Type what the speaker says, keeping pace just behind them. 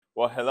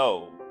Well,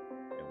 hello,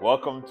 and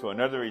welcome to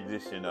another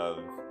edition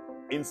of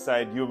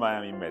Inside U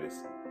Miami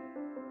Medicine.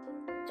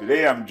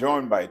 Today I'm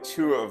joined by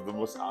two of the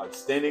most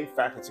outstanding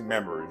faculty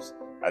members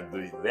at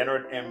the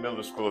Leonard M.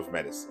 Miller School of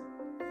Medicine.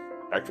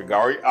 Dr.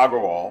 Gauri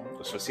Agarwal,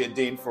 Associate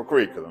Dean for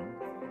Curriculum,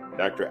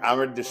 Dr.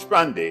 Amar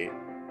Deshpande,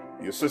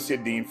 the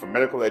Associate Dean for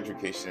Medical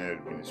Education and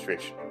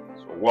Administration.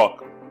 So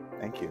welcome.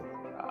 Thank you.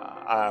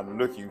 I'm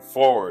looking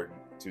forward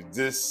to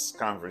this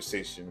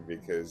conversation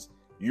because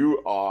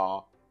you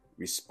are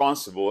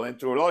responsible and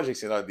to a large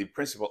extent are the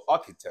principal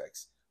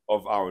architects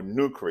of our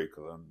new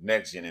curriculum,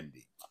 NextGen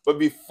MD. But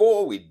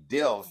before we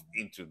delve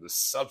into the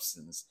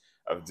substance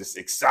of this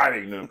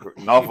exciting new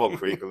novel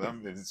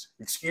curriculum,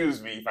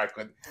 excuse me if I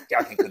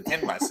can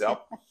contain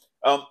myself,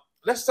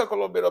 let's talk a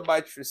little bit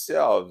about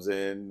yourselves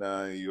and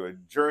your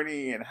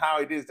journey and how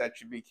it is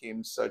that you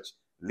became such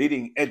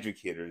leading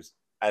educators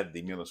at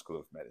the Miller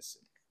School of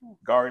Medicine.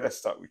 Gauri, let's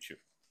start with you.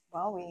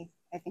 Well,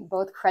 I think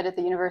both credit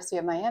the University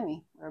of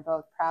Miami. We're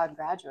both proud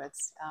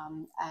graduates.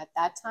 At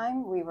that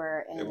time, we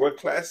were in... What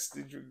class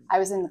did you... I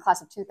was in the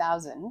class of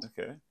 2000.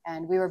 Okay.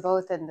 And we were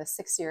both in the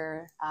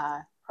 6-year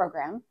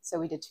program. So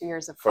we did 2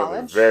 years of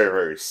college. For the very,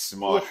 very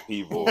smart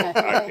people.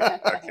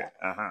 Okay.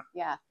 Uh-huh.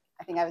 Yeah.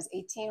 I think I was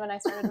 18 when I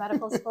started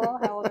medical school.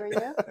 How old were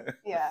you?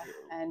 Yeah.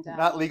 And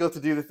not legal to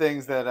do the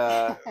things that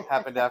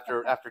happened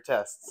after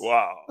tests.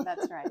 Wow.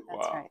 That's right.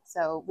 That's right.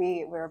 So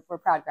we're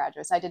proud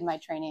graduates. I did my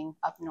training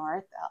up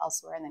north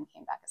elsewhere and then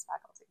came back as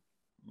faculty.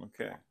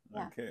 Okay.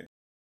 Yeah. Okay.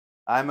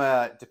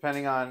 I'm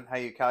depending on how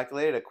you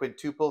calculate it, a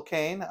quintuple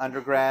cane,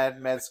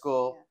 undergrad, med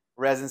school,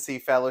 residency,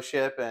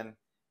 fellowship, and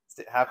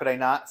how could I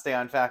not stay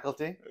on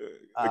faculty?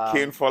 The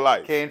cane for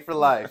life. Cane for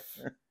life.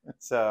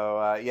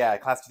 So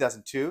class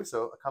 2002,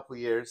 so a couple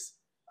of years.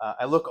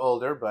 I look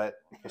older, but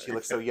because she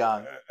looks so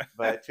young,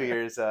 but 2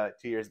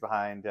 years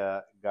behind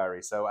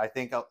Gauri. So I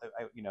think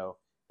the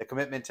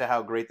commitment to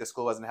how great the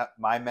school was and how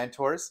my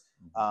mentors,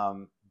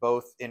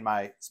 both in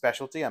my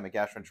specialty, I'm a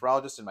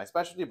gastroenterologist in my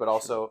specialty, but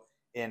also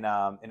in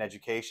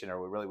education,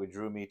 or what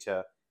drew me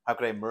to how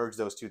could I merge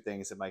those two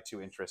things in my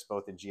two interests,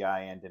 both in GI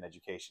and in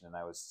education. And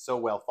I was so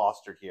well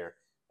fostered here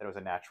that it was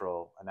a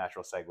natural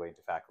segue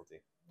into faculty.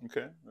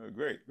 Okay,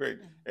 great.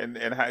 And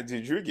how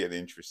did you get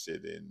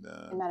interested in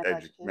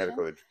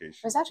medical education?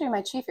 It was actually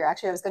my chief year.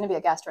 Actually, I was going to be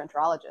a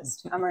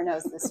gastroenterologist. Amar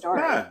knows the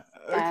story.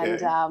 Okay.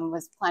 And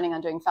was planning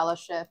on doing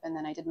fellowship, and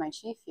then I did my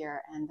chief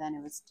year, and then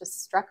it was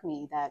just struck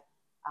me that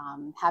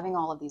having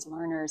all of these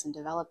learners and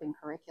developing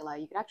curricula,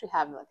 you could actually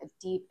have like a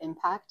deep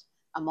impact,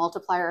 a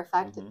multiplier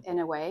effect in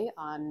a way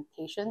on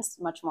patients,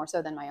 much more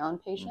so than my own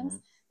patients.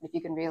 And if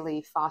you can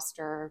really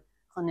foster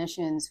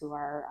clinicians who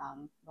are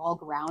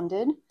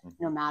well-grounded,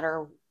 no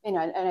matter, and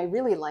I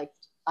really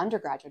liked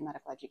undergraduate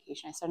medical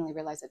education. I suddenly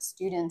realized that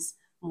students,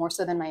 more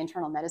so than my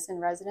internal medicine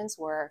residents,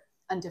 were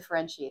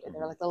undifferentiated. They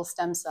were like little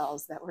stem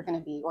cells that were going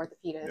to be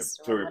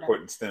orthopedists. Very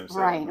important stem cells.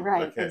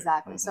 Right, Okay.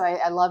 Exactly. So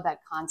I love that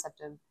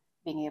concept of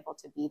being able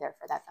to be there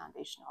for that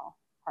foundational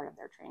part of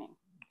their training.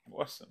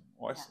 Awesome.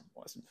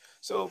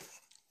 So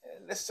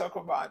let's talk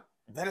about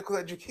medical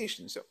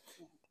education. So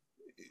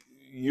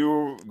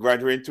you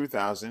graduated in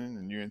 2000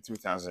 and you're in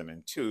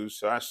 2002.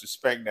 So I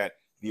suspect that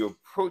the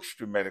approach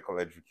to medical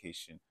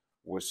education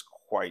was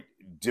quite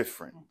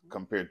different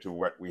compared to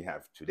what we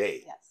have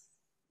today. Yes.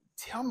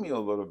 Tell me a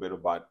little bit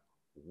about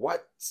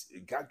what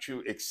got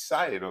you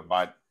excited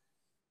about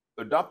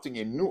adopting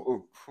a new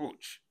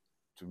approach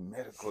to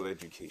medical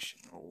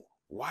education.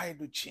 Why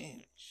the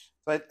change?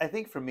 But I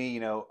think for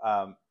me,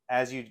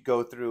 as you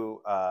go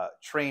through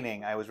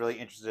training, I was really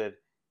interested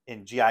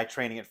in GI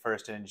training at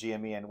first and in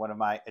GME. And one of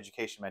my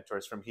education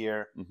mentors from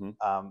here,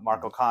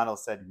 Mark O'Connell,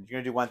 said, you're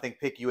going to do one thing,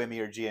 pick UME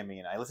or GME.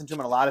 And I listened to him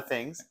on a lot of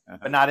things,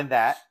 but not in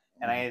that.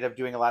 And I ended up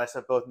doing a lot of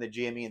stuff both in the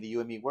GME and the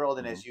UME world.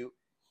 And as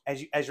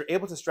you're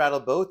able to straddle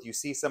both, you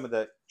see some of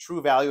the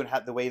true value in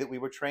the way that we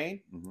were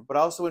trained, but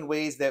also in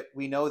ways that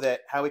we know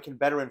that how we can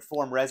better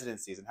inform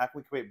residencies and how can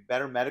we create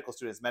better medical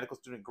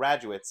student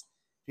graduates to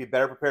be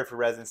better prepared for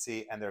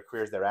residency and their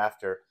careers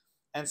thereafter.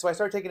 And so I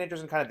started taking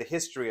interest in kind of the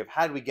history of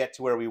how did we get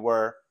to where we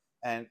were,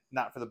 and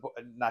not to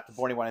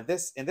bore anyone in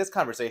this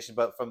conversation,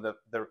 but from the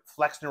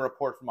Flexner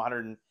report from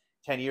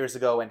 110 years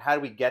ago, and how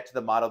do we get to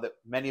the model that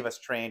many of us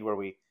trained, where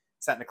we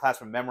sat in a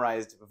classroom,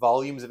 memorized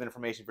volumes of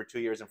information for 2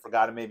 years and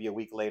forgot it maybe a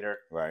week later,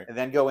 right? And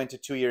then go into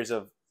 2 years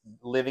of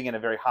living in a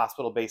very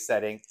hospital-based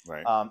setting,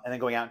 right? And then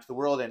going out into the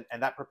world, and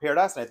that prepared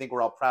us. And I think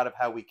we're all proud of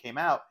how we came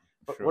out.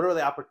 But what are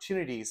the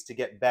opportunities to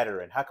get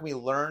better, and how can we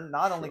learn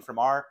not only from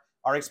our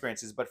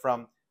experiences, but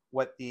from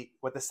what the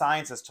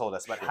science has told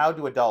us about how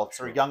do adults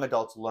or young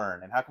adults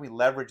learn, and how can we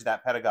leverage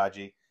that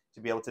pedagogy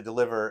to be able to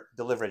deliver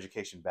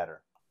education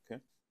better?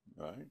 Okay,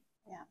 all right.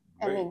 Yeah,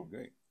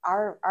 Great.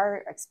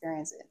 Our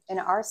experience in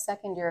our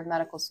second year of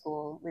medical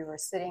school, we were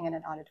sitting in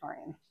an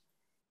auditorium.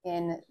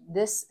 In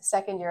this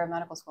second year of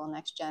medical school,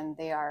 NextGen,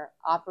 they are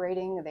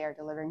operating, they are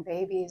delivering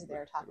babies, they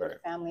are talking to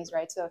families,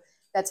 right? So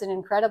that's an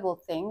incredible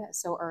thing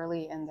so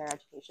early in their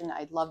education.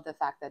 I love the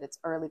fact that it's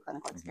early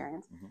clinical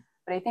experience.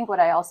 But I think what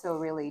I also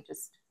really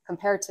just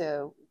compared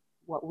to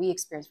what we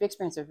experience. We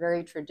experience a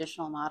very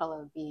traditional model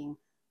of being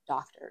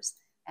doctors,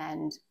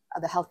 and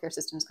the healthcare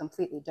system is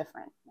completely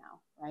different now,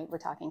 right? We're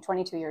talking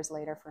 22 years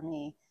later for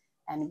me.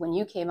 And when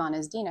you came on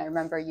as dean, I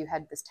remember you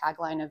had this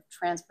tagline of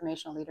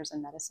transformational leaders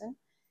in medicine.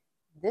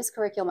 This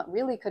curriculum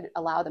really could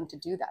allow them to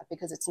do that,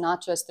 because it's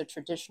not just the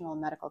traditional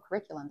medical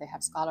curriculum. They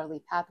have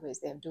scholarly pathways,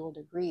 they have dual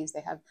degrees,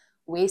 they have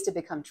ways to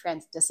become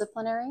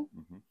transdisciplinary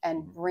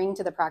and bring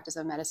to the practice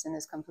of medicine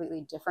this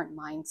completely different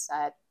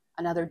mindset,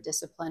 another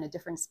discipline, a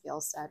different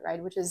skill set,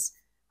 right? Which is,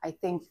 I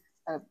think,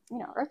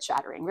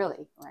 earth-shattering,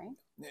 really, right?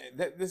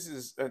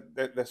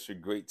 That's a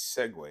great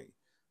segue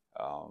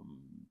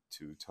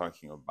to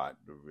talking about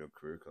the real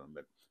curriculum.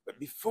 But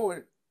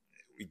before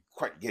we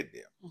quite get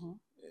there,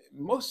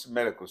 most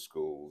medical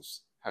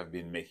schools have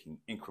been making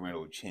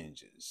incremental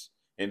changes,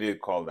 and they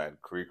call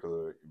that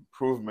curricular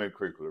improvement,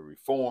 curricular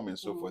reform, and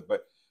so forth.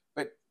 But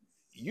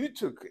you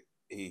took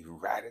a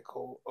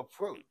radical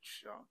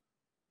approach.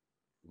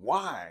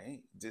 Why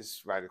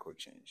this radical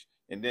change?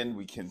 And then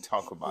we can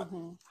talk about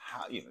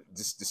how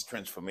this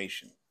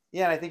transformation.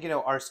 Yeah, and I think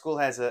our school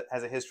has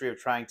a history of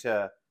trying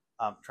to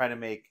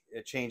make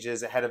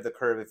changes ahead of the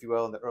curve, if you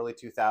will, in the early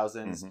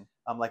 2000s.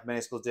 Like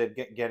many schools did,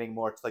 getting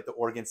more to like the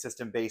organ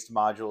system based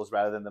modules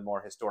rather than the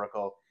more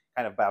historical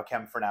kind of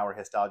biochem for an hour,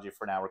 histology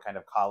for an hour kind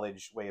of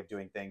college way of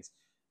doing things.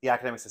 The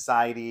academic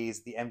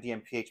societies, the MD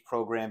and PH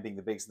program being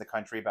the biggest in the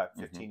country about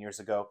 15 years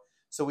ago.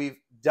 So we've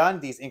done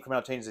these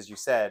incremental changes, as you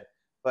said.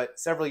 But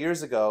several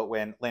years ago,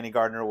 when Lanny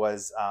Gardner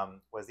was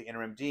the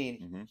interim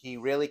dean, he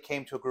really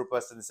came to a group of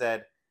us and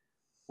said,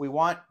 we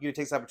want you to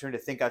take this opportunity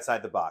to think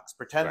outside the box.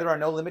 Pretend there are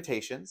no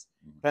limitations.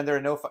 Pretend there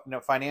are no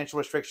financial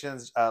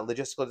restrictions,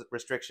 logistical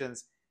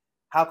restrictions.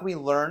 How can we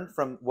learn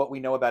from what we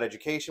know about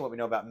education, what we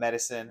know about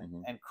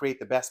medicine, and create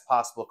the best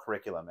possible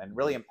curriculum? And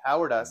really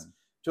empowered us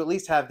to at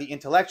least have the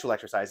intellectual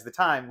exercise. At the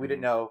time, we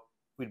didn't know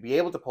we'd be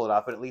able to pull it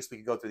off, but at least we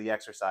could go through the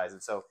exercise.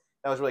 And so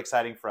that was really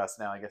exciting for us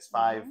now, I guess,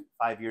 five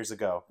years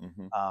ago,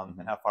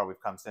 and how far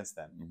we've come since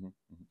then.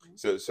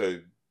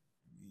 So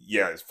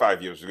yeah, it's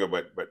 5 years ago,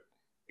 but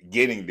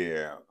getting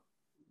there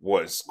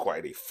was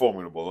quite a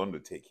formidable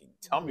undertaking.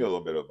 Tell me a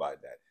little bit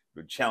about that.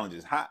 The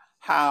challenges.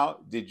 How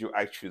did you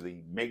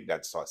actually make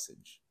that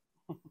sausage?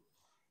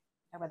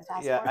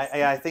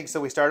 I think so.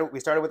 We started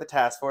with the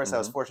task force. I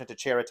was fortunate to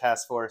chair a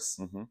task force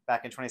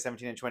back in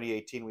 2017 and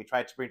 2018. We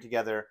tried to bring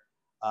together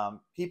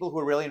people who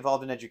were really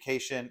involved in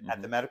education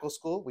at the medical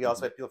school. We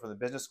also had people from the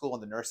business school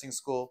and the nursing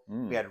school.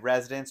 We had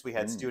residents, we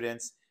had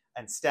students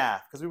and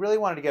staff, because we really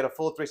wanted to get a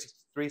full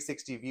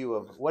 360 view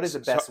of what is the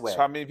best way. So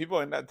how many people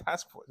in that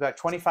task force? About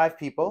 25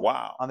 people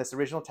on this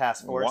original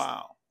task force.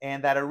 Wow.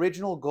 And that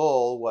original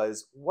goal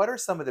was, what are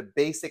some of the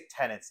basic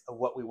tenets of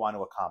what we want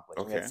to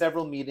accomplish? We had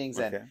several meetings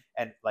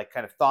and like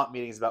kind of thought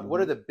meetings about what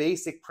are the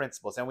basic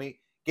principles. And we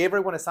gave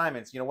everyone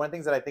assignments. One of the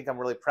things that I think I'm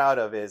really proud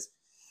of is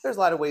there's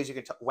a lot of ways you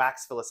can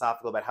wax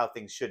philosophical about how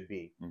things should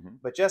be.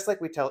 But just like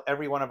we tell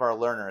every one of our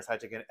learners how to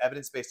take an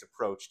evidence-based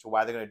approach to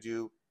why they're going to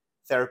do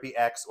therapy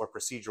X or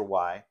procedure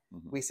Y,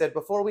 we said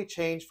before we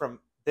change from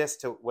this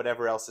to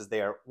whatever else is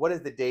there, what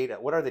is the data?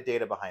 What are the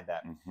data behind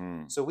that?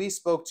 So we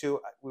spoke to,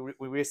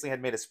 we recently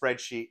had made a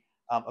spreadsheet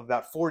of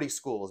about 40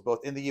 schools,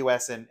 both in the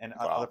US and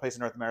other places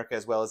in North America,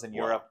 as well as in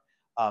Europe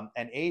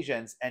and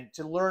Asians, and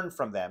to learn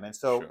from them. And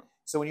so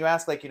when you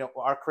ask, like,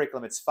 our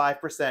curriculum, it's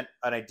 5%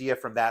 an idea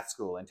from that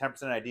school and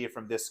 10% an idea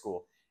from this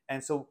school.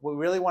 And so what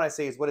we really want to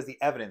say is, what is the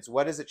evidence?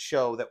 What does it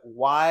show that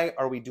why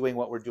are we doing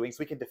what we're doing, so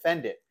we can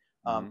defend it?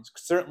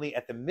 Certainly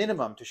at the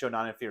minimum to show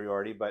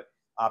non-inferiority, but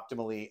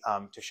optimally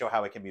to show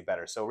how it can be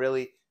better. So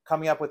really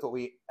coming up with what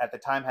we at the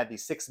time had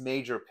these 6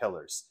 major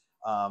pillars.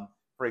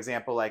 For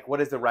example, like, what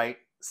is the right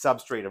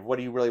substrate of what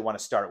do you really want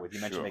to start with? You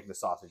mentioned making the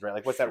sausage, right?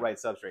 Like, what's that right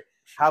substrate?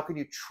 How can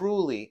you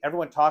truly,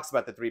 everyone talks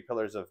about the 3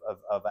 pillars of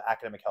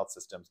academic health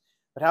systems,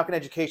 but how can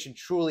education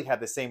truly have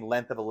the same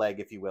length of a leg,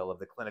 if you will, of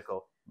the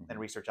clinical and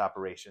research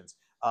operations?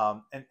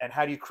 And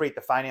how do you create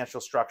the financial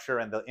structure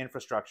and the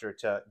infrastructure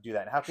to do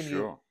that? And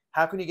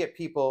how can you get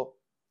people?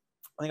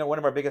 I think one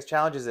of our biggest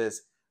challenges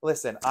is,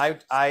 listen, I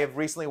have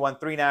recently won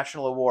 3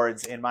 national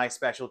awards in my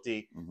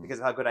specialty because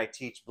of how good I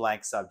teach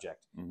blank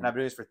subject. And I've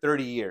been doing this for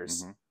 30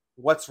 years.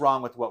 What's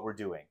wrong with what we're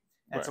doing?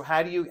 And so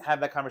how do you have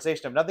that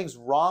conversation of nothing's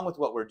wrong with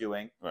what we're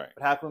doing, but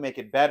how can we make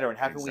it better? And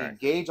how can we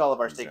engage all of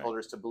our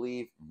stakeholders to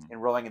believe in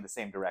rowing in the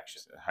same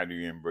direction? So how do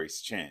you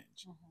embrace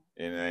change?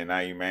 And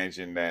I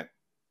imagine that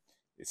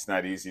it's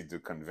not easy to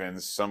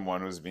convince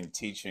someone who's been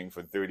teaching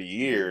for 30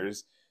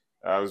 years,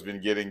 who's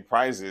been getting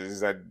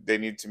prizes, that they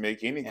need to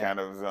make any kind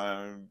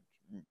of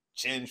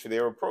change for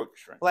their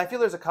approach, right? Well, I feel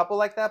there's a couple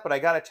like that, but I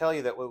got to tell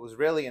you that what was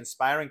really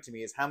inspiring to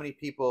me is how many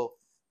people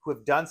who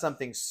have done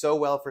something so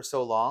well for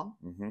so long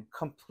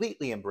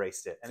completely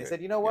embraced it. And they said,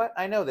 you know what,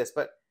 I know this,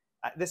 but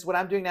this, what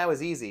I'm doing now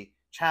is easy.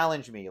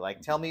 Challenge me, like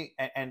tell me.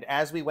 And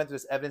as we went through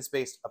this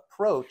evidence-based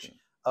approach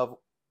of,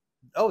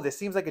 oh, this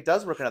seems like it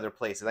does work in other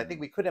places, I think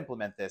we could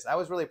implement this. I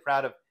was really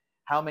proud of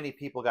how many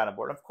people got on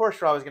board. Of course,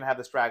 you're always going to have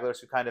the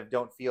stragglers who kind of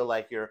don't feel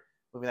like you're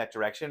moving that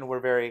direction. We're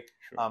very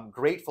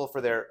grateful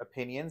for their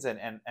opinions and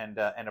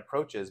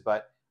approaches,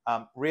 but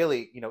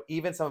really,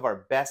 even some of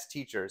our best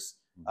teachers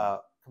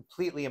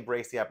completely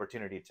embrace the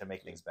opportunity to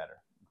make things better.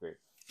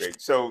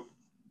 Great. So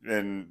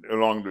then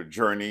along the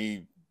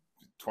journey,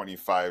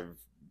 25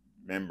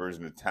 members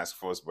in the task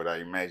force, but I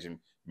imagine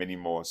many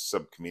more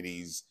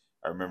subcommittees.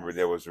 I remember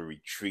there was a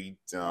retreat.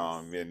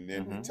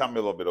 And tell me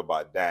a little bit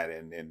about that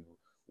and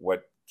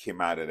what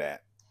came out of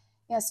that.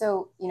 Yeah,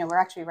 so, we're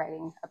actually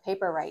writing a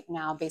paper right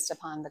now based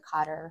upon the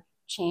Kotter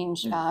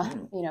change,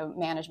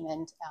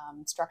 management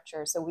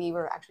structure. So we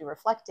were actually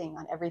reflecting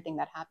on everything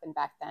that happened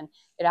back then.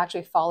 It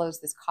actually follows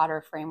this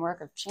Kotter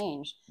framework of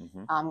change.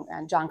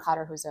 And John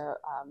Kotter, who's a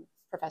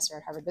professor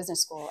at Harvard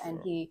Business School, and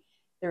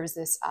there was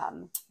this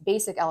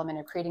basic element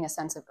of creating a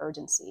sense of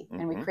urgency.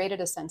 And we created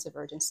a sense of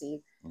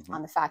urgency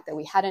on the fact that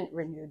we hadn't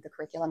renewed the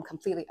curriculum,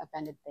 completely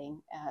upended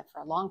thing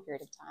for a long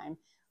period of time.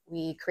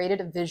 We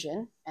created a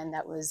vision, and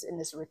that was in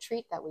this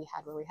retreat that we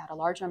had, where we had a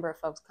large number of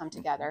folks come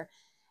together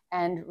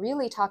and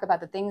really talk about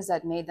the things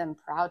that made them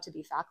proud to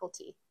be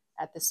faculty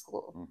at the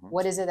school.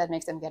 What is it that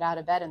makes them get out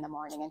of bed in the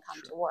morning and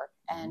come to work?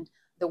 And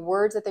the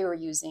words that they were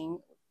using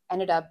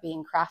ended up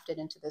being crafted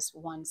into this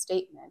one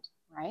statement,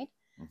 right?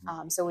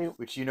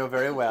 Which you know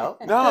very well.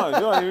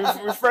 No,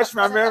 you refresh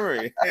my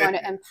memory. I want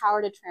to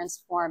empower to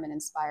transform and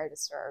inspire to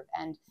serve.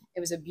 And it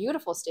was a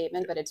beautiful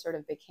statement, but it sort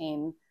of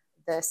became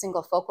the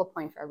single focal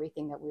point for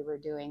everything that we were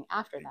doing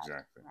after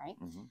that, right?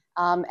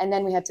 And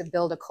then we had to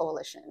build a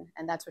coalition,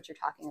 and that's what you're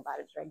talking about,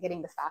 is right,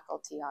 getting the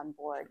faculty on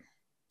board,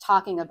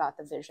 talking about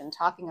the vision,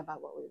 talking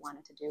about what we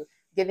wanted to do,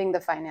 giving the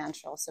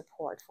financial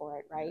support for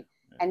it, right?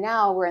 And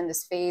now we're in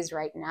this phase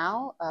right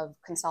now of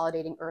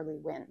consolidating early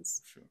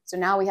wins. So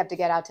now we have to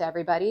get out to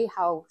everybody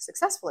how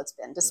successful it's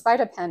been,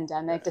 despite a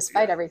pandemic,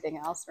 despite everything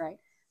else, right?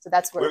 So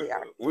that's where we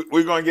are.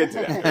 We're going to get to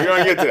that. We're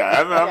going to get to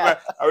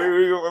that. I'm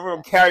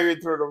going to carry you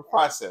through the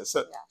process.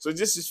 So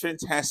this is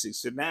fantastic.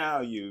 So now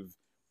the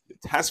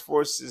task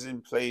force is in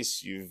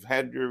place. You've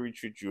had your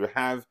retreat. You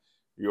have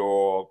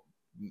your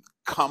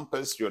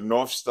compass, your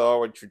North Star,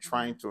 what you're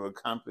trying to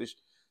accomplish.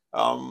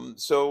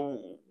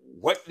 So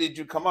what did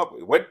you come up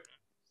with?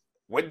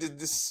 What did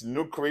this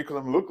new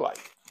curriculum look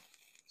like?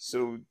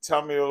 So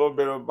tell me a little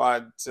bit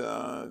about,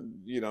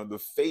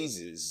 the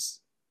phases.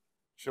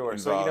 Sure.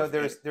 So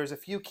there's a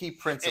few key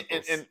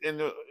principles,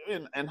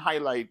 and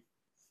highlight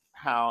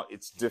how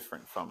it's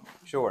different from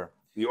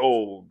the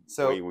old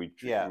way we were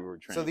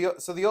trained.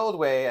 So the old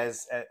way,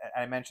 as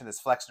I mentioned, this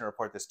Flexner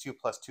report, this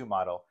 2+2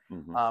 model,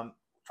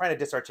 trying to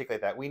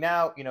disarticulate that. We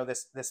now,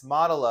 this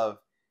model of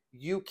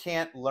you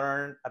can't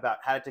learn about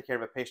how to take care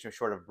of a patient who's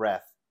short of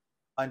breath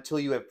until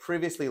you have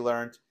previously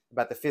learned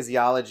about the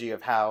physiology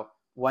of how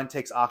one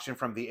takes oxygen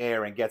from the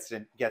air and gets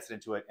it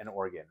into an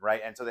organ,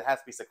 right? And so it has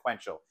to be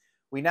sequential.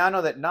 We now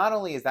know that not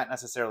only is that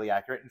necessarily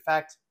accurate, in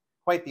fact,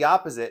 quite the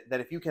opposite,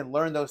 that if you can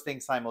learn those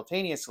things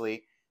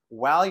simultaneously,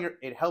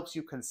 it helps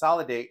you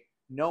consolidate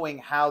knowing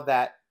how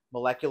that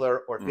molecular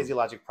or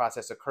physiologic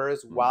process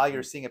occurs while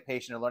you're seeing a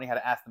patient and learning how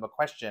to ask them a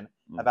question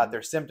about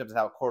their symptoms and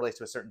how it correlates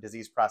to a certain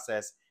disease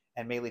process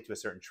and may lead to a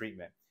certain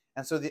treatment.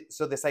 And so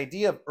this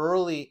idea of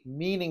early,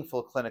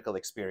 meaningful clinical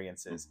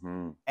experiences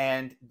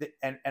and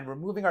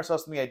removing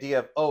ourselves from the idea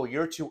of, oh,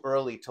 you're too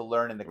early to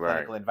learn in the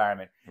clinical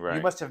environment.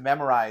 You must have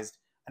memorized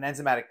an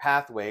enzymatic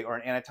pathway or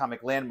an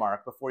anatomic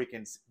landmark before you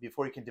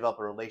can develop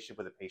a relationship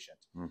with a patient.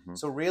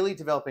 So really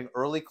developing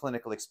early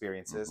clinical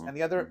experiences. And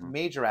the other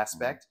major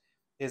aspect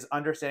is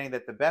understanding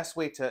that the best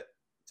way to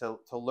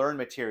learn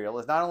material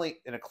is not only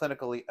in a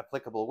clinically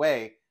applicable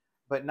way,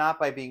 but not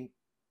by being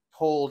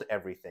told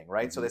everything,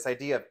 right? So this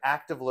idea of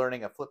active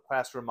learning, a flipped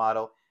classroom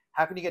model,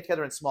 how can you get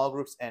together in small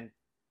groups and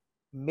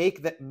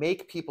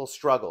make people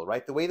struggle,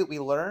 right? The way that we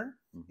learn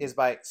is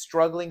by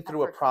struggling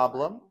through a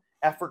problem,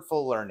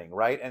 effortful learning,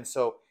 right? And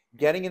so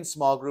getting in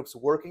small groups,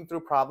 working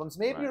through problems,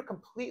 maybe you're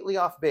completely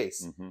off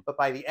base, but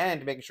by the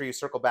end, making sure you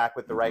circle back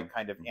with the right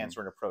kind of answer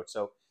and approach.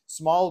 So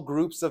small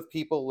groups of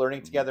people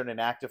learning together in an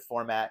active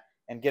format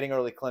and getting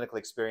early clinical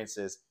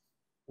experiences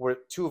were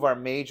two of our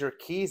major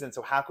keys. And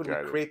so how could we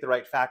create the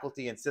right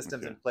faculty and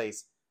systems in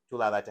place to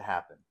allow that to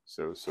happen?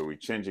 So we're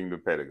changing the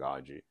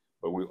pedagogy,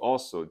 but we're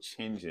also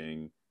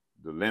changing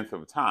the length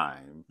of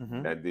time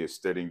that they're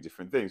studying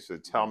different things. So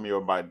tell me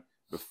about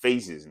the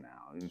phases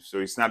now. And so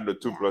it's not the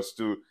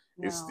 2+2,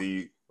 it's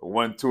the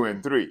 1, 2,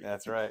 and 3.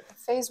 That's right.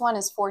 Phase 1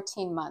 is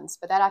 14 months,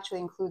 but that actually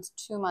includes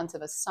 2 months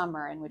of a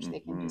summer in which they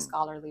can do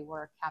scholarly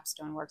work,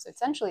 capstone work. So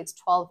essentially it's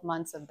 12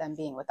 months of them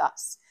being with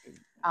us,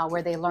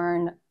 where they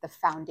learn the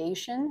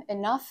foundation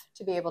enough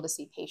to be able to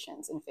see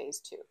patients in phase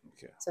 2.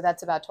 So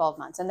that's about 12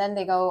 months. And then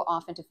they go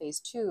off into phase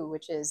 2,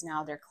 which is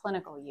now their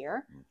clinical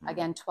year.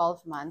 Again,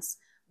 12 months,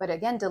 but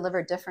again,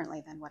 delivered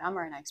differently than what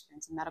Amar and I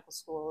experienced in medical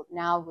school.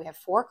 Now we have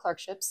 4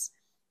 clerkships,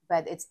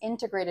 but it's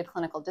integrated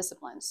clinical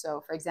disciplines. So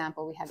for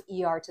example, we have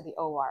ER to the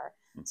OR.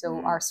 So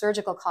Mhm. our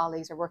surgical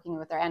colleagues are working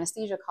with our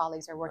anesthesia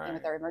colleagues, are working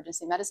with Right. our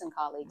emergency medicine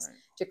colleagues Right.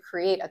 to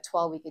create a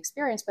 12-week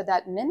experience, but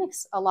that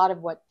mimics a lot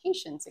of what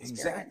patients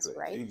experience,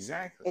 Exactly. right?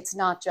 Exactly. It's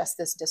not just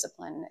this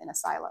discipline in a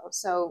silo.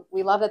 So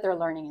we love that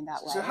they're learning in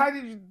that way. So how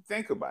did you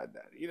think about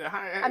that?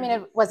 I mean,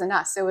 it wasn't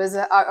us. It was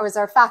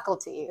our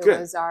faculty. It Good.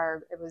 was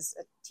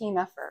a team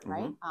effort,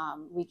 right?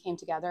 Mhm. We came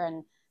together,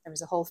 and there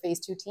was a whole phase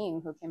 2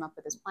 team who came up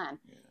with this plan.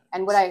 Yeah.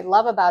 And what I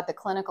love about the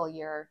clinical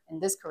year in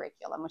this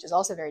curriculum, which is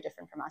also very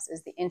different from us,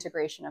 is the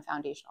integration of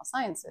foundational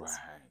sciences,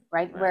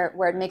 right?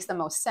 Where it makes the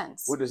most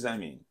sense. What does that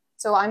mean?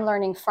 So I'm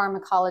learning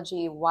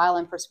pharmacology while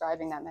I'm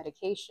prescribing that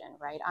medication,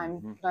 right?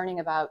 I'm Mhm. learning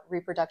about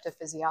reproductive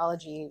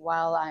physiology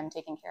while I'm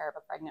taking care of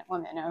a pregnant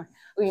woman, or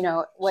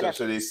whatever.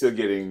 So they're still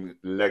getting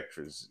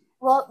lectures.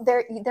 Well,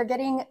 they're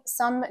getting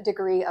some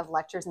degree of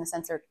lectures in the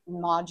sense they're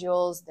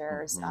modules.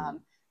 There's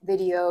Mhm.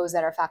 videos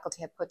that our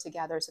faculty have put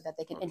together so that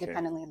they can Okay.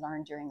 independently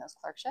learn during those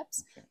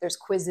clerkships. Okay. There's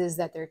quizzes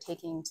that they're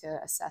taking to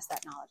assess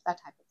that knowledge, that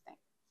type of thing.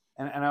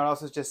 And I would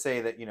also just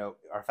say that,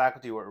 our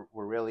faculty were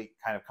really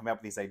kind of coming up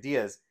with these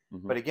ideas.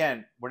 Mhm. But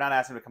again, we're not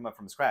asking them to come up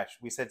from scratch.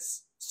 We said,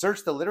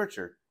 search the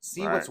literature,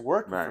 see what's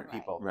working for Right.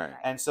 people. Right.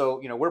 And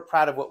so, we're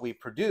proud of what we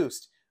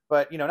produced,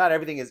 but, not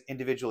everything is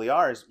individually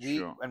ours.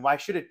 Sure. And why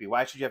should it be?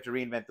 Why should you have to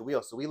reinvent the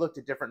wheel? So we looked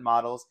at different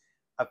models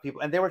of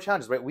people, and there were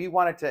challenges, right? We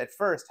wanted to, at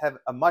first, have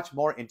a much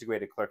more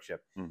integrated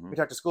clerkship. Mhm. We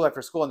talked to school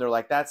after school, and they're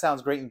like, that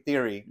sounds great in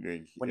theory.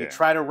 When you Yeah.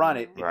 try to run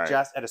it, Right.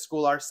 just at a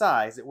school our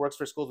size, it works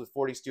for schools with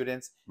 40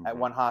 students at Mhm.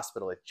 one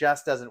hospital. It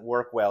just doesn't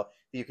work well.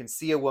 You can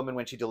see a woman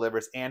when she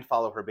delivers and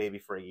follow her baby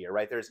for a year,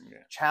 right? There's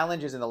Yeah.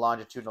 challenges in the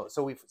longitudinal.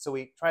 So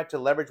we tried to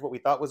leverage what we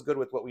thought was good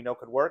with what we know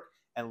could work,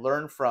 and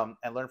learn from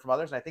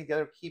others. And I think the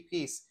other key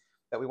piece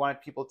that we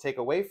wanted people to take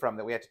away from,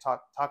 that we had to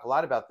talk a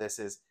lot about this,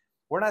 is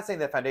we're not saying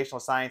that foundational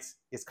science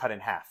is cut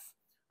in half,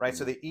 right? Mhm.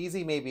 So the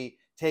easy maybe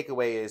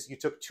takeaway is you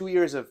took 2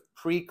 years of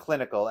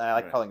pre-clinical, and I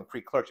like Right. calling it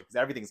pre-clerkship because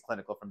everything's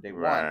clinical from day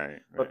one.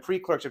 Right. But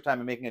pre-clerkship time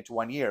and making it to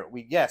 1 year,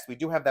 we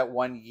do have that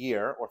 1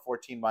 year or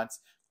 14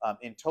 months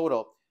in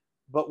total,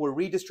 but we're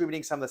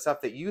redistributing some of the stuff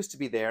that used to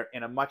be there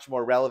in a much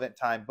more relevant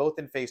time, both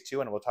in phase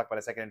 2, and we'll talk about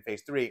a second in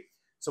phase 3.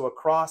 So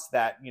across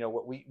that,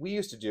 what we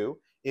used to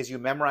do is you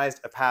memorized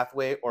a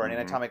pathway or an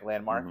Mhm. anatomic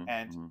landmark, Mhm.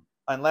 and Mhm.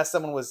 unless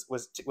someone was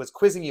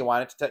quizzing you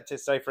on it to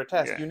study for a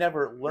test, Yeah. you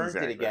never learned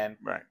Exactly. it again,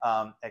 Right.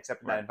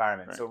 except in Right. that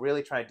environment. Right. So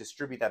really trying to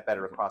distribute that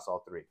better Okay. across all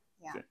three.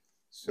 Yeah. Okay.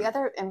 So, The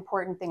other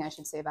important thing I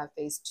should say about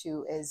phase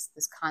 2 is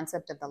this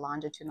concept of the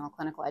longitudinal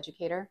clinical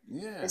educator.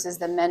 yeah. This is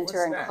the mentor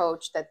What's and that?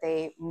 coach that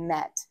they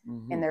met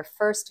Mhm. in their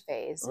first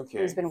phase, Okay.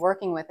 who's been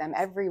working with them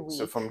every week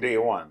So from day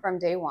one. from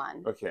day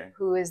one, Okay.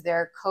 who is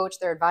their coach,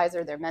 their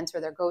advisor, their mentor,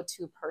 their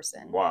go-to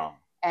person, Wow.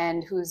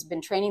 and who's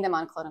been training them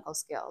on clinical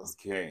skills.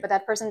 Okay. But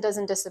that person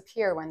doesn't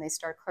disappear when they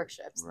start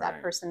clerkships. Right.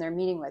 That person they're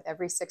meeting with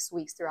every 6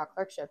 weeks throughout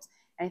clerkships.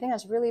 And I think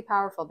that's really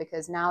powerful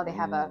because now they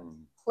have a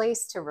Mm.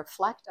 place to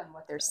reflect on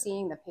what they're Okay.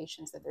 seeing, the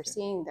patients that they're Okay.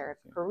 seeing, their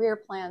Okay. career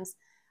plans.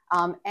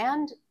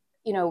 And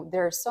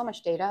there's so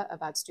much data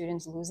about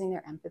students losing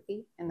their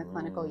empathy in the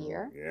clinical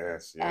year.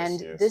 Yes. And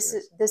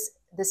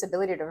this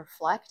ability to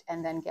reflect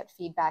and then get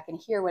feedback and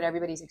hear what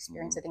everybody's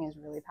experienced, I think, is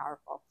really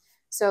powerful.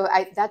 So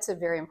that's a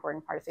very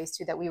important part of phase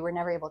 2 that we were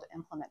never able to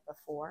implement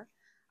before.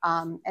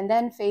 And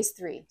then phase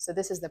 3. So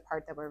this is the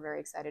part that we're very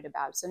excited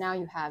about. So now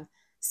you have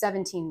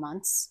 17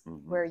 months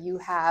where you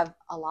have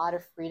a lot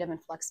of freedom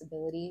and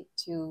flexibility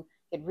to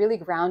get really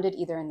grounded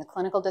either in the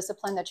clinical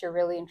discipline that you're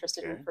really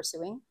interested in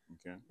pursuing,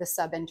 the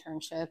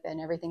sub-internship and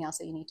everything else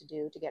that you need to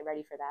do to get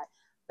ready for that.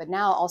 But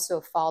now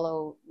also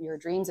follow your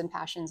dreams and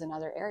passions in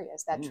other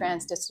areas, that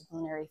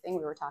transdisciplinary thing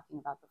we were talking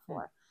about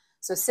before.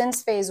 So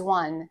since phase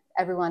 1,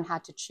 everyone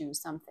had to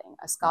choose something,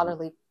 a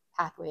scholarly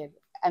pathway of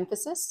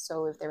emphasis.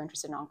 So if they're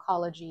interested in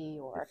oncology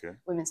or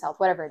women's health,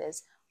 whatever it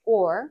is,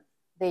 or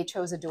they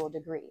chose a dual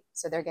degree.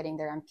 So they're getting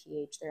their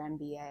MPH, their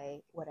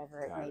MBA,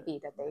 whatever it may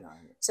be that they,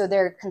 so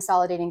they're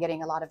consolidating,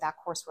 getting a lot of that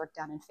coursework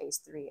done in phase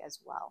 3 as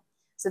well.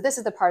 So this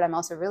is the part I'm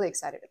also really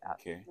excited about,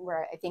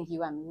 where I think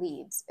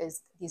leads,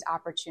 is these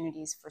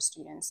opportunities for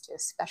students to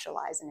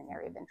specialize in an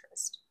area of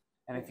interest.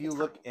 And if you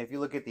look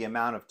at the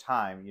amount of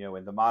time,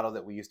 in the model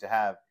that we used to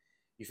have,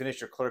 you finish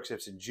your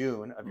clerkships in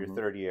June of your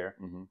third year,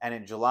 and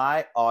in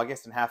July,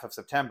 August, and half of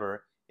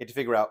September, you have to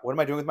figure out, what am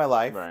I doing with my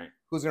life?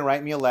 Who's going to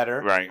write me a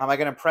letter? How am I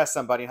going to impress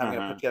somebody? How am I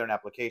going to put together an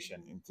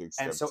application?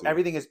 And so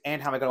everything is,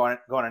 and how am I going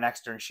to go on an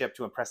externship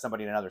to impress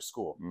somebody in another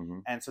school?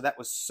 And so that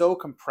was so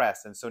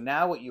compressed. And so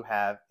now what you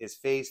have is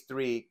phase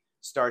 3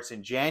 starts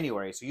in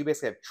January. So you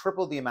basically have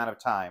tripled the amount of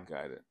time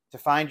to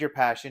find your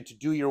passion, to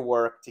do your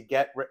work, to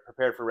get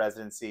prepared for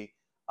residency.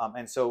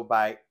 And so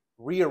by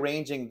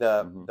rearranging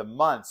the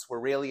months, we're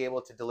really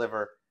able to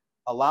deliver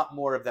a lot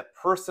more of that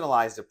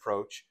personalized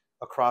approach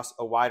across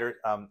a wider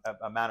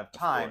amount of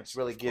time to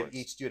really give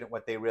each student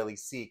what they really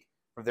seek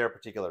from their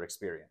particular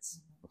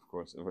experience. Of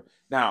course.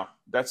 Now,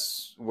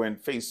 that's when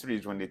phase 3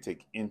 is when they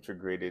take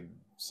integrated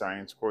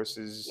science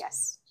courses.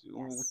 Yes.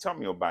 Tell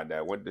me about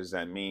that. What does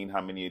that mean? How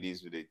many of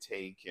these do they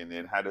take? And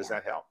then how does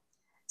that help?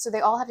 So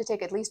they all have to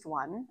take at least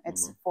one.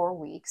 It's Mhm. 4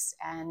 weeks.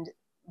 And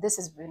this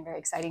has been very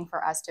exciting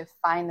for us to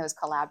find those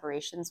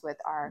collaborations with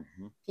our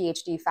Mhm.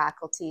 PhD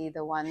faculty,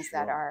 the ones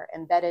that Sure. are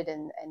embedded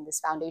in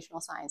this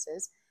foundational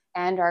sciences,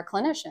 and our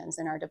clinicians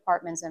in our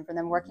departments, and for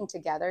them working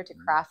together to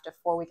Mhm. craft a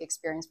 4-week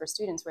experience for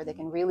students where they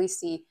can really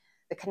see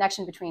the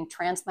connection between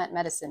transplant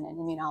medicine and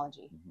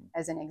immunology, Mhm.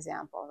 as an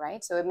example,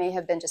 right? So it may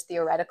have been just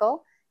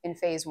theoretical in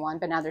phase 1,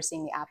 but now they're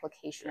seeing the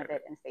application of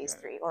it in phase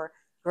 3, or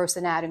gross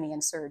anatomy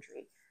and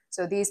surgery.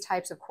 So these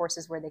types of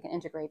courses where they can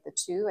integrate the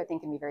two, I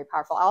think, can be very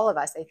powerful. All of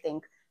us, I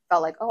think,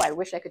 felt like, oh, I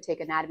wish I could take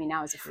anatomy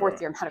now as a Sure,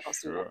 4th-year medical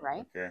student, sure,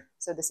 right? okay.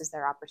 So this is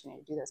their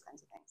opportunity to do those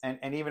kinds of things.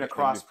 And even And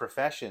across the-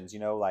 professions,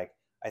 like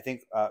I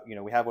think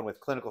we have one with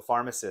clinical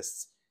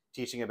pharmacists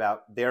teaching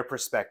about their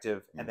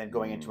perspective, and then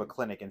going into a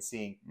clinic and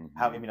seeing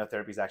how Mhm.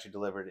 immunotherapy is actually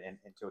delivered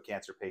into a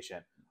cancer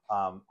patient,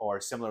 or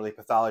similarly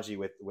pathology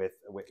with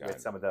Got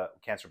it. some of the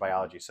cancer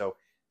biology.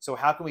 So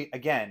how can we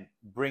again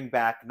bring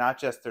back, not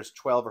just there's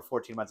 12 or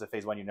 14 months of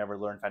phase 1, you never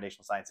learn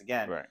foundational science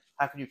again. Right.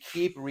 How can you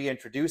keep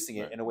reintroducing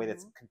it Right. in a way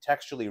that's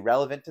contextually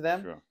relevant to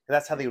them? Sure. 'Cause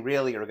that's how they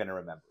really are going to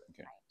remember it.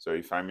 Okay. So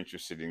if I'm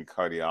interested in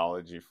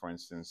cardiology, for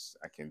instance,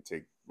 I can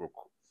take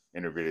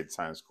integrated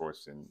science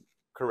course in.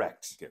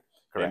 Correct. Okay.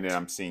 Correct. And then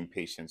I'm seeing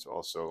patients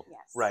also.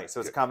 Yes. Right.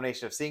 So it's a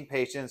combination of seeing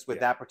patients with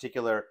that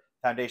particular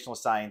foundational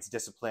science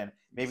discipline,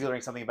 maybe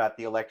learning something about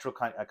the electrical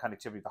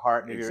conductivity of the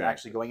heart. Maybe you're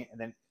actually going, and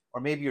then,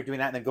 or maybe you're doing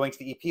that and then going to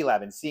the EP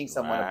lab and seeing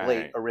someone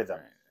ablate a rhythm.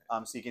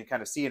 So you can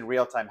kind of see in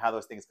real time how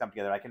those things come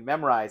together. I can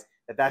memorize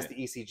that that's the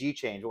ECG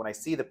change, but when I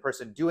see the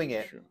person doing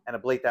it and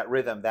ablate that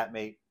rhythm, that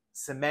may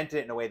cement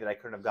it in a way that I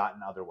couldn't have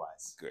gotten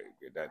otherwise.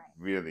 Good. That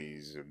really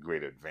is a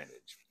great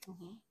advantage.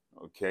 Mhm.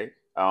 Okay.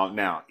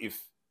 Now,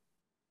 if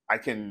I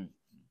can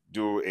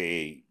do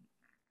a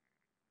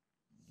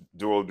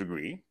dual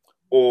degree,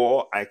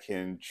 or I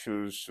can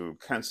choose to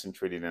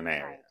concentrate in an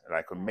area,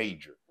 like a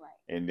major,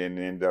 and then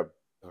end up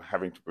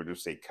having to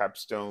produce a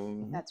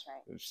capstone. That's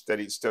right.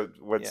 Study.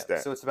 What's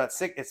that? So it's about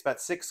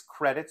 6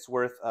 credits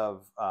worth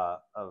of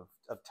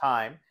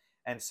time.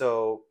 And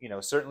so,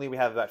 certainly we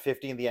have about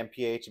 50 in the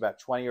MPH, about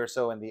 20 or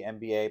so in the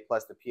MBA,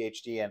 plus the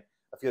PhD and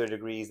a few other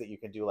degrees that you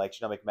can do, like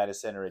genomic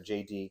medicine or a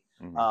JD.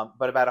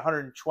 But about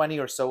 120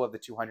 or so of the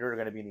 200 are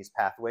going to be in these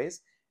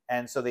pathways.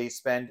 And so they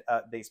spend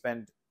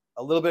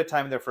a little bit of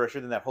time in their first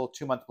year, then that whole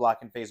 2-month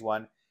block in phase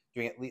 1,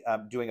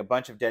 doing a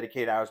bunch of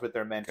dedicated hours with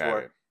their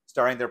mentor,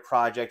 starting their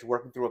project,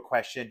 working through a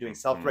question, doing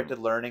self-directed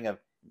learning of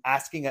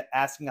asking a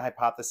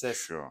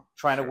hypothesis,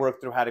 trying to work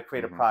through how to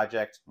create a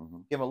project,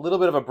 give them a little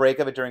bit of a break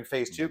of it during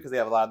phase 2 because they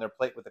have a lot on their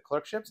plate with the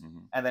clerkships,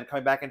 and then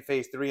coming back in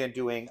phase 3 and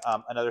doing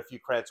another few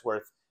credits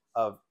worth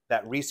of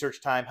that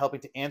research time, helping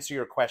to answer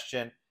your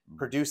question,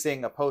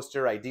 producing a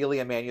poster, ideally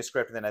a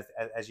manuscript, and then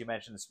as you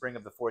mentioned, the spring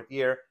of the 4th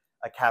year,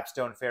 a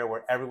capstone fair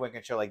where everyone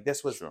can show, like,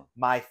 this was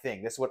my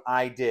thing, this is what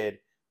I did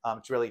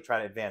to really try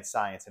to advance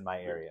science in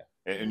my area.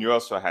 And you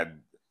also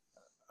had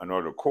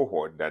another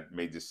cohort that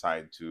may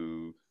decide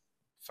to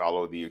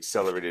follow the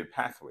accelerated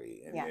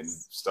pathway and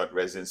start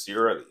residency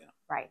early.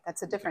 Right,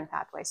 that's a different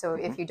pathway. So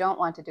if you don't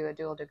want to do a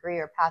dual degree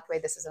or pathway,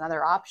 this is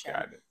another option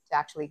to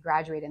actually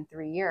graduate in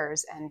 3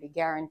 years and be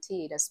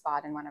guaranteed a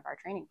spot in one of our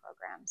training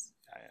programs.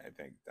 I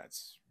think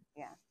that's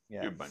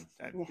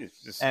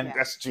and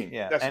that's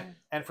genius.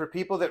 And for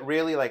people that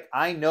really, like,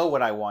 I know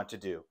what I want to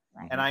do,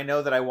 and I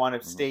know that I want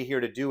to stay here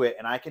to do it,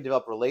 and I can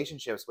develop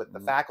relationships with the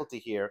faculty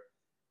here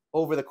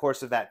over the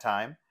course of that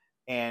time,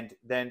 and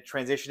then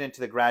transition into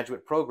the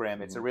graduate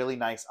program. It's a really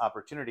nice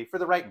opportunity for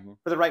the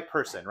right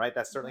person, right?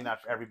 That's certainly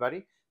not for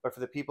everybody, but for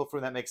the people for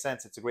whom that makes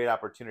sense, it's a great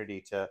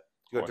opportunity to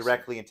go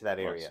directly into that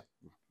area.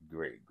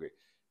 Great.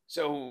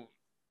 So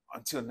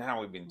until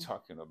now, we've been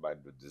talking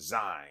about the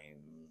design,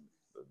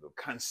 the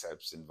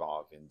concepts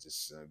involved in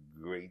this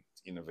great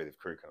innovative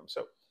curriculum.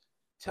 So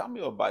tell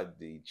me about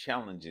the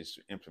challenges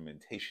to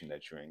implementation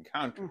that you're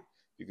encountering,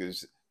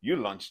 because you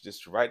launched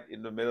this right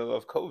in the middle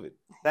of COVID.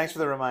 Thanks for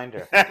the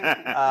reminder.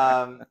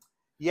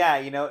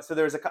 So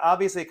there's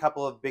obviously a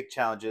couple of big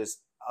challenges.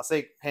 I'll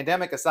say,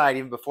 pandemic aside,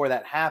 even before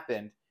that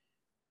happened,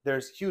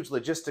 there's huge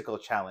logistical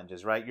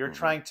challenges, right? You're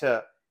trying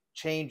to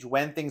change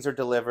when things are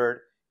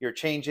delivered. You're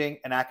changing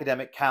an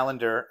academic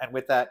calendar. And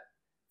with that,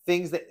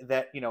 things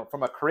that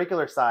from a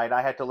curricular side,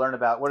 I had to learn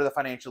about what are the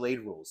financial aid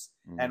rules,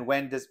 and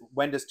when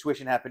does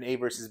tuition happen A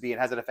versus B, and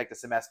how does it affect the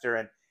semester,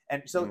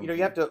 and so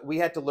we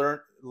had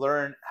to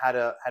learn how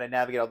to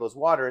navigate all those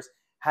waters.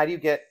 How do you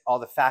get all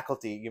the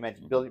faculty? You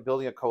mentioned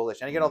building a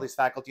coalition. How do you get all these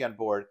faculty on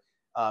board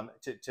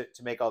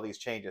to make all these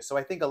changes? So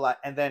I think a lot.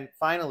 And then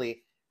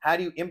finally, how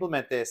do you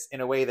implement this in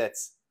a way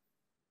that's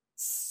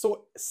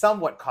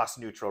somewhat cost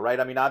neutral, right?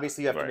 I mean,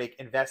 obviously you have to make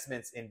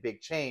investments in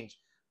big change,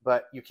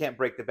 but you can't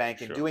break the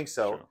bank in doing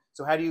so.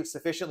 So how do you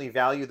sufficiently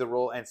value the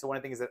role? And so one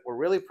of the things that we're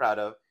really proud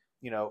of,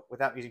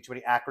 without using too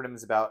many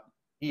acronyms about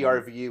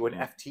ERVU and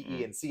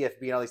FTE and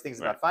CFB and all these things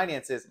about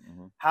finances,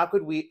 how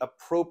could we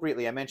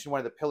appropriately, I mentioned one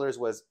of the pillars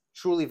was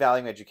truly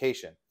valuing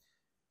education.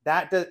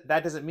 That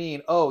doesn't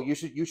mean, you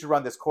should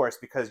run this course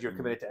because you're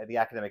committed to the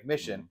academic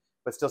mission,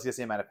 but still see the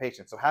same amount of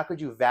patients. So how could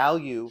you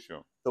value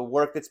the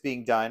work that's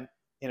being done,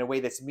 in a way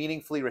that's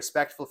meaningfully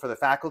respectful for the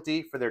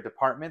faculty, for their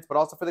departments, but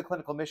also for the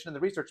clinical mission and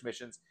the research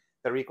missions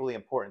that are equally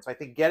important. So I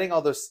think getting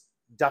all those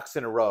ducks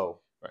in a row.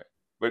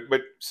 Right.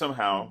 But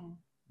somehow,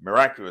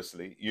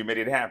 miraculously, you made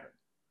it happen.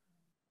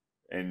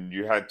 And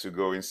you had to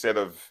go, instead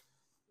of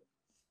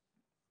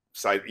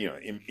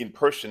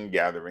in-person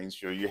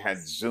gatherings, you had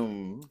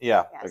Zoom.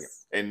 Yeah.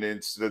 Yes. And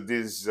then so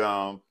these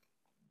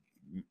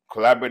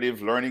collaborative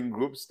learning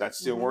groups that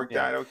still worked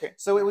out okay.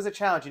 So it was a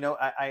challenge.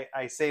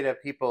 I say to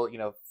people,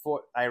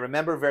 I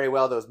remember very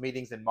well those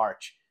meetings in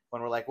March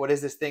when we're like, what is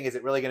this thing? Is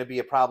it really going to be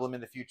a problem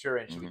in the future?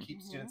 And should we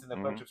keep students in the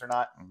clerkships or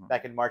not?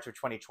 Back in March of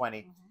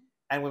 2020.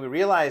 And when we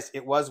realized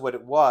it was what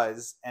it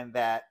was, and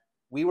that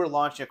we were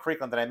launching a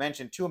curriculum that I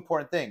mentioned, two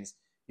important things.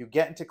 You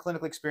get into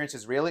clinical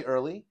experiences really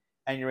early,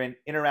 and you're in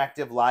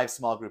interactive live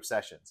small group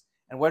sessions.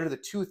 And what are the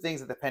two things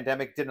that the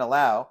pandemic didn't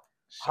allow?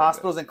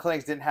 Hospitals and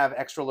clinics didn't have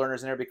extra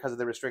learners in there because of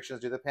the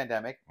restrictions due to the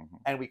pandemic,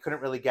 and we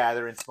couldn't really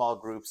gather in small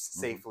groups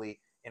safely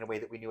in a way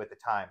that we knew at the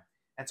time.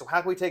 And so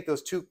how can we take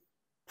those two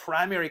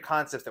primary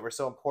concepts that were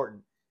so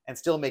important and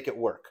still make it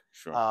work?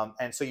 Sure.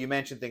 And so you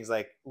mentioned things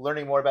like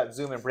learning more about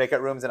Zoom and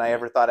breakout rooms than I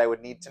ever thought I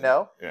would need to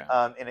know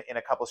in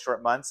a couple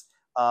short months.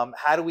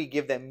 How do we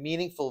give them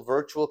meaningful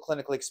virtual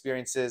clinical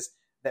experiences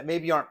that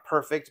maybe aren't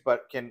perfect,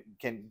 but can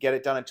get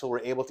it done until we're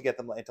able to get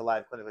them into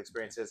live clinical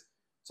experiences?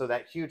 So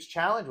that huge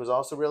challenge was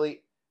also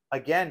really,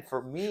 again,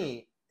 for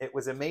me, it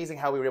was amazing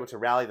how we were able to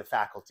rally the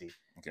faculty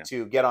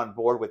to get on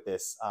board with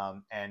this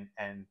and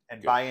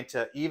buy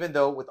into, even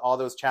though with all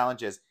those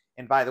challenges.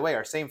 And by the way,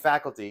 our same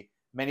faculty,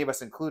 many of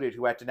us included,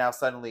 who had to now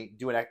suddenly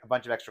do a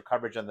bunch of extra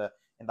coverage in the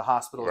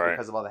hospitals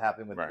because of all that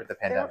happening with the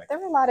pandemic. There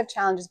were a lot of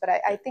challenges, but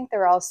I think there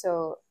were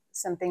also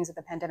some things that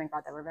the pandemic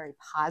brought that were very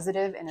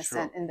positive in a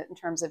sense, in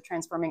terms of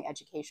transforming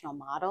educational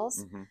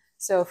models.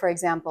 So, for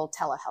example,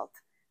 telehealth.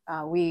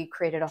 We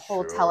created a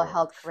whole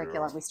telehealth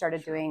curriculum. We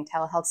started doing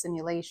telehealth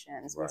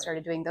simulations. We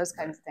started doing those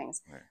kinds of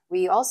things.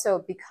 We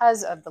also,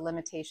 because of the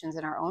limitations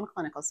in our own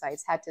clinical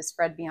sites, had to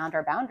spread beyond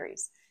our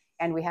boundaries.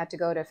 And we had to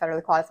go to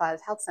federally qualified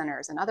health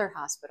centers and other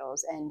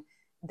hospitals. And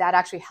that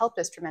actually helped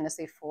us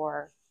tremendously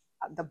for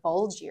the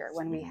bulge year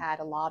when we had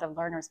a lot of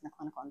learners in the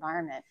clinical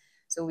environment.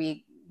 So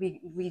we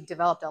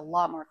developed a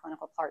lot more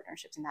clinical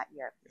partnerships in that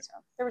year. So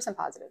there were some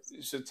positives.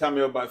 So tell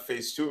me about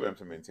phase 2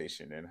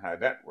 implementation and how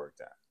that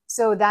worked out.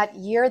 So that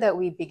year that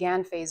we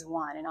began phase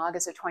 1 in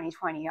August of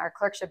 2020, our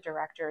clerkship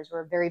directors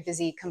were very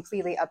busy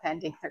completely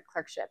upending their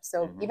clerkships.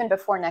 So even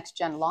before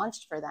NextGen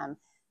launched for them,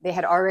 they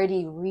had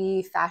already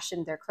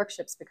refashioned their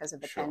clerkships because of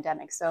the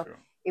pandemic. So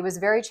it was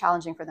very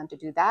challenging for them to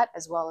do that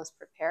as well as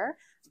prepare.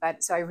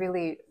 But so I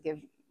really give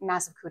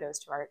massive kudos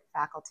to our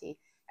faculty.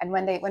 And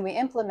when we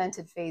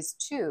implemented phase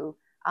 2,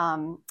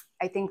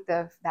 I think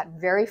that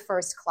very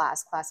first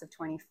class of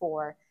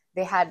 24,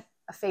 they had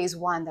a phase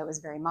 1 that was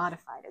very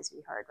modified, as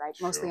we heard, right?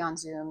 Mostly on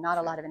Zoom, not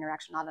a lot of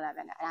interaction, not a lot of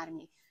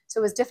anatomy.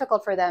 So it was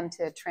difficult for them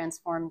to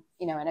transform,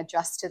 and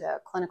adjust to the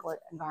clinical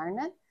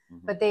environment.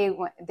 But they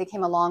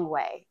came a long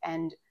way,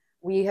 and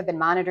we have been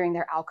monitoring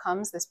their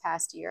outcomes this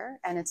past year,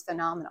 and it's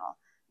phenomenal.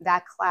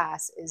 That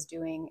class is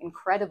doing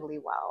incredibly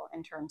well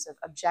in terms of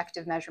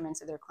objective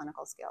measurements of their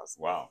clinical skills.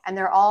 Wow. And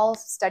they're all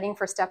studying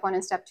for step 1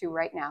 and step 2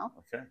 right now.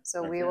 Okay.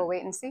 So we will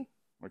wait and see.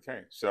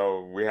 Okay.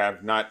 So we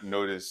have not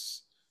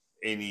noticed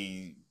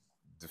any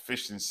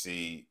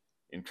deficiency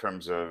in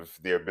terms of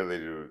their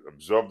ability to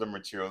absorb the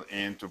material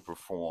and to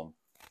perform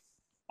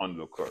on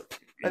the clerk.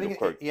 I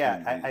think,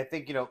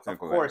 of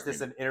course, this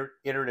is an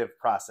iterative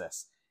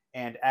process.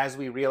 And as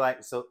we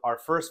realize, so our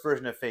first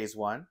version of phase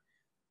 1,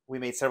 we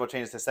made several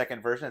changes to the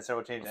second version and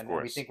several changes, and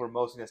we think we're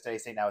mostly in a steady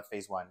state now with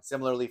phase 1.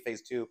 Similarly,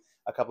 phase 2,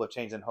 a couple of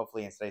changes, and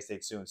hopefully in steady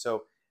state soon.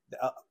 So,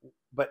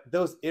 but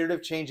those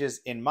iterative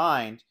changes in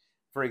mind,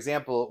 for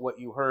example, what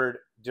you heard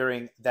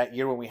during that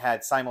year when we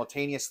had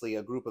simultaneously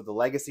a group of the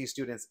legacy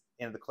students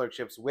in the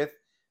clerkships with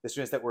the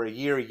students that were a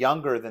year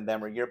younger than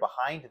them or a year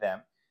behind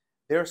them,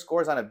 their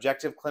scores on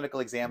objective clinical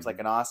exams like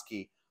an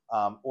OSCE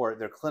or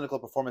their clinical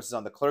performances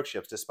on the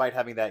clerkships, despite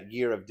having that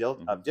year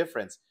of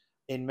difference,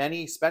 in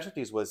many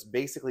specialties was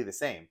basically the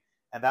same.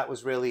 And that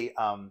was really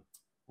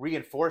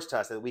reinforced to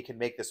us that we can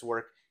make this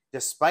work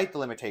despite the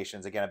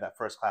limitations, again, of that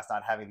first class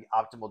not having the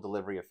optimal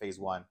delivery of phase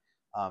 1,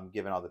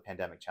 given all the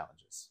pandemic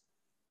challenges.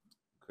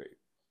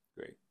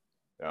 Great.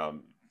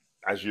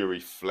 As you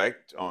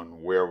reflect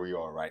on where we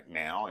are right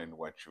now and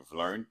what you've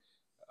learned,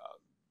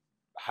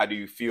 how do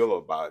you feel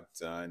about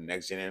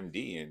NextGen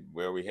MD and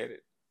where we're headed?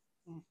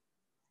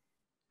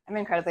 I'm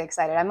incredibly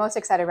excited. I'm most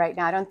excited right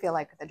now. I don't feel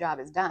like the job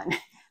is done.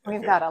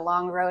 We've got a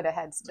long road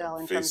ahead still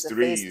in terms of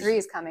phase 3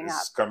 is coming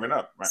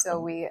up. Right.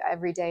 So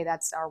every day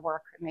that's our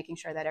work, making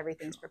sure that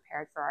everything's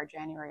prepared for our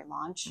January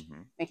launch,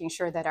 making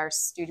sure that our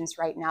students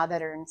right now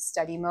that are in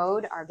study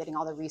mode are getting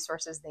all the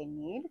resources they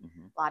need,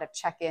 a lot of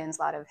check-ins,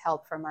 a lot of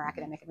help from our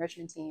academic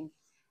enrichment team.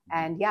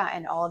 And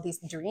and all of these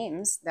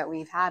dreams that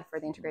we've had for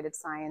the integrated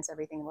science,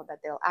 everything that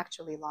they'll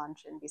actually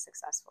launch and be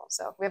successful.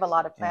 So we have a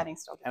lot of planning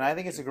still to do. And I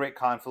think it's a great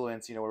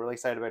confluence. We're really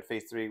excited about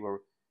phase 3.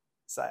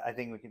 I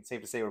think we can safe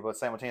to say we're both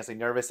simultaneously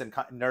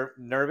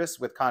nervous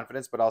with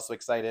confidence, but also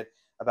excited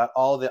about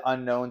all the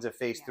unknowns of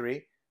phase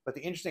 3. But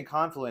the interesting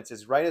confluence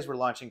is right as we're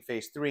launching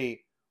phase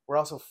 3, we're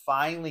also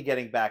finally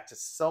getting back to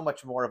so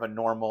much more of a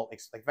normal,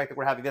 like the fact that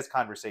we're having this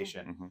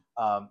conversation,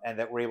 and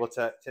that we're able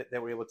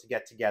to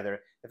get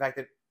together. The fact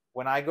that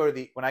when I go to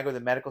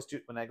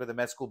the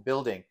med school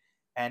building,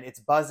 and it's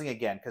buzzing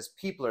again because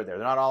people are there.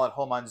 They're not all at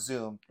home on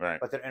Zoom,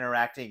 but they're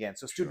interacting again.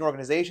 So student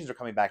organizations are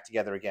coming back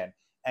together again,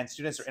 and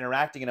students are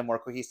interacting in a more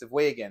cohesive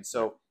way again.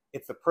 So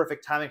it's the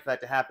perfect timing for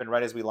that to happen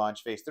right as we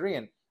launch phase 3.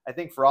 And I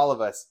think for all of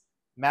us,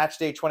 Match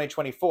Day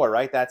 2024,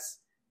 right? That's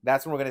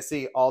when we're going to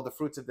see all the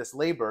fruits of this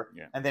labor,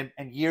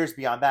 and years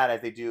beyond that,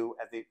 as they do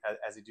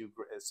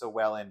so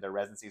well in their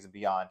residencies and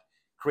beyond,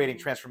 creating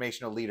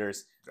transformational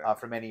leaders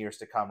for many years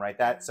to come,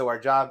 right? So our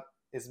job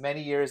is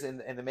many years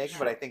in the making,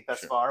 but I think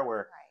thus far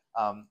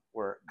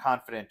we're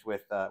confident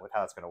with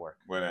how it's going to work.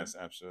 Well, that's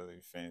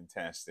absolutely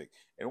fantastic.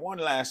 And one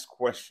last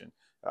question: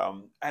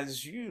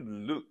 as you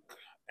look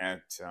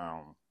at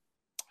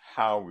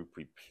how we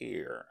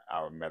prepare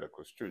our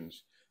medical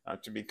students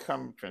to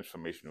become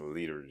transformational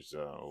leaders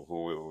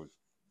who will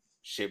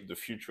shape the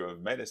future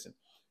of medicine,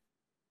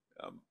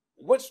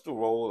 what's the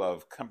role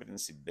of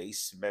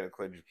competency-based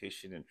medical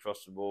education and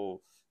trustable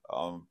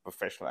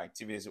professional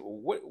activities?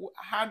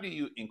 How do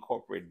you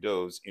incorporate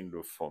those in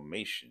the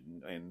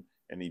formation and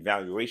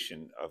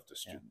evaluation of the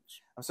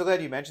students? I'm so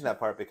glad you mentioned that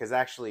part, because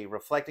actually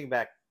reflecting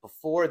back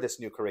before this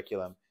new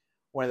curriculum,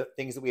 one of the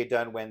things that we had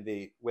done when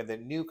the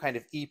new kind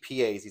of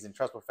EPAs, these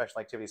entrustable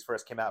professional activities,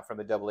 first came out from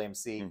the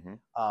AAMC,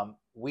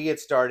 we had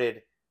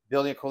started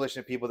building a coalition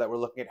of people that were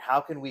looking at how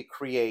can we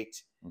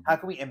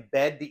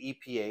embed the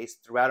EPAs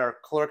throughout our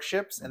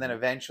clerkships, and then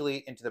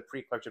eventually into the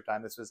pre-clerkship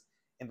time. This was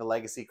in the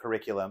legacy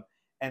curriculum.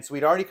 And so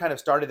we'd already kind of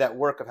started that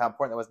work of how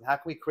important that was, and how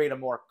can we create a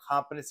more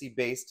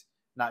competency-based,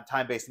 not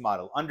time-based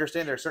model.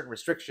 Understand there are certain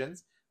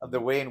restrictions of the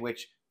way in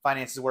which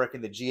finances work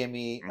in the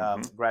GME,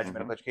 graduate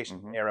medical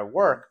education era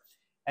work.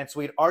 And so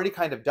we'd already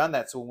kind of done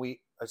that. So when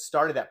we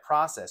started that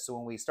process, so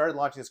when we started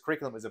launching this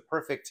curriculum, it was a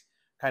perfect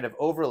kind of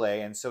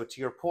overlay. And so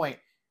to your point,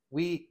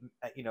 we,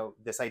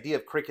 this idea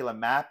of curriculum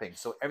mapping.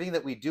 So everything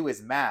that we do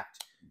is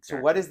mapped. So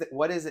what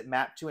is it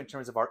mapped to in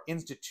terms of our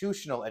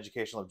institutional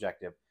educational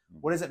objective?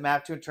 What does it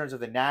map to in terms of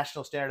the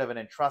national standard of an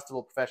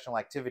entrustable professional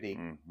activity?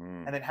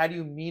 And then how do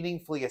you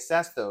meaningfully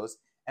assess those?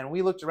 And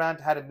we looked around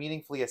to how to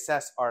meaningfully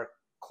assess our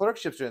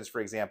clerkship students, for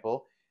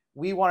example.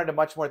 We wanted a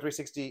much more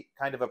 360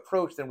 kind of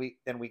approach than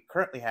we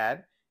currently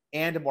had,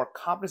 and a more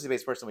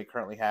competency-based person than we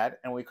currently had.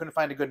 And when we couldn't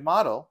find a good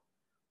model,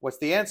 what's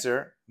the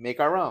answer? Make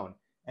our own.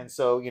 And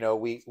so,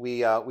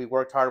 we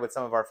worked hard with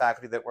some of our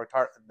faculty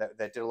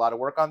that did a lot of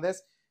work on this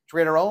to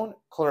create our own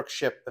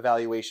clerkship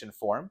evaluation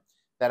form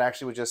that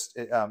actually was just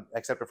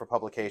accepted for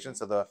publication,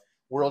 so the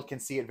world can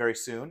see it very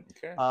soon.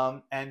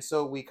 And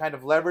so we kind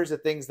of leveraged the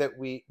things that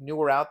we knew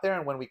were out there,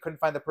 and when we couldn't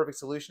find the perfect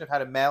solution of how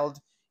to meld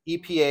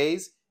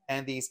EPAs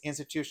and these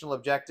institutional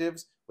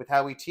objectives with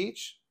how we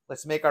teach,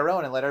 let's make our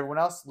own and let everyone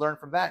else learn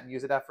from that and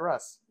use it after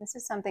us. This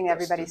is something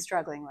everybody's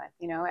struggling with.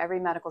 Every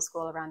medical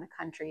school around the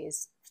country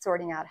is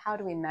sorting out, how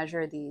do we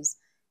measure these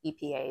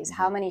EPAs?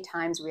 How many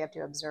times we have to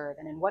observe,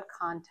 and in what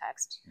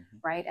context,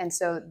 right? And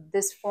so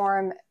this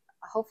form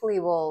hopefully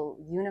will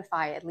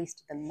unify at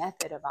least the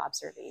method of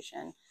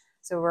observation.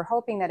 So we're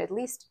hoping that at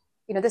least,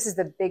 this is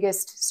the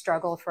biggest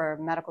struggle for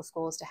medical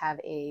schools, to have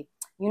a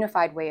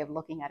unified way of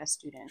looking at a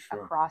student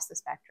across the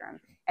spectrum.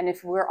 And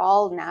if we're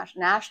all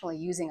nationally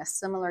using a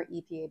similar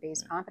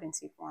EPA-based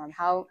competency form,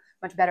 how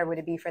much better would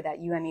it be for that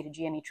UME to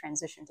GME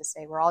transition to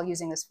say, we're all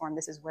using this form,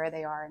 this is where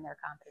they are in their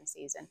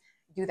competencies, and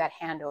do that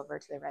handover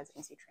to the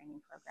residency training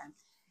program.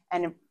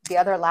 And the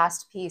other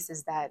last piece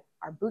is that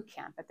our boot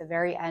camp at the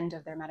very end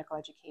of their medical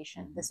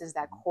education, this is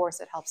that course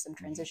that helps them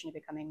transition to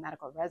becoming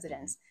medical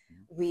residents.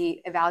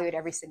 We evaluate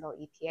every single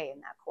EPA in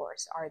that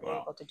course. Are they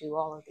able to do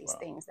all of these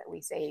things that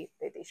we say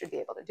that they should be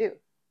able to do?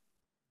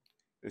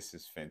 This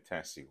is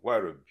fantastic.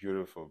 What a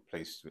beautiful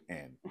place to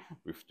end,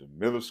 with the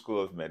Miller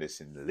School of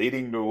Medicine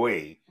leading the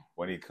way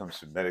when it comes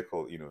to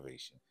medical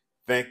innovation.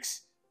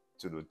 Thanks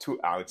to the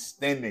two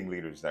outstanding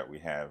leaders that we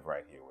have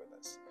right here with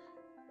us.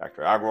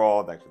 Dr.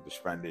 Agrawal, Dr.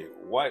 Deshpande,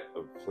 what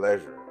a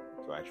pleasure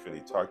to actually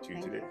talk to you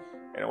today.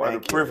 And what a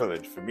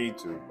privilege for me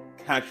to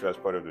catch you as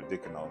part of the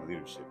Deacon on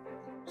Leadership.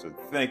 So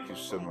thank you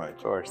so much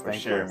for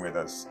sharing with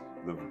us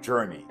the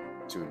journey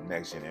to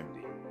NextGen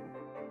MD.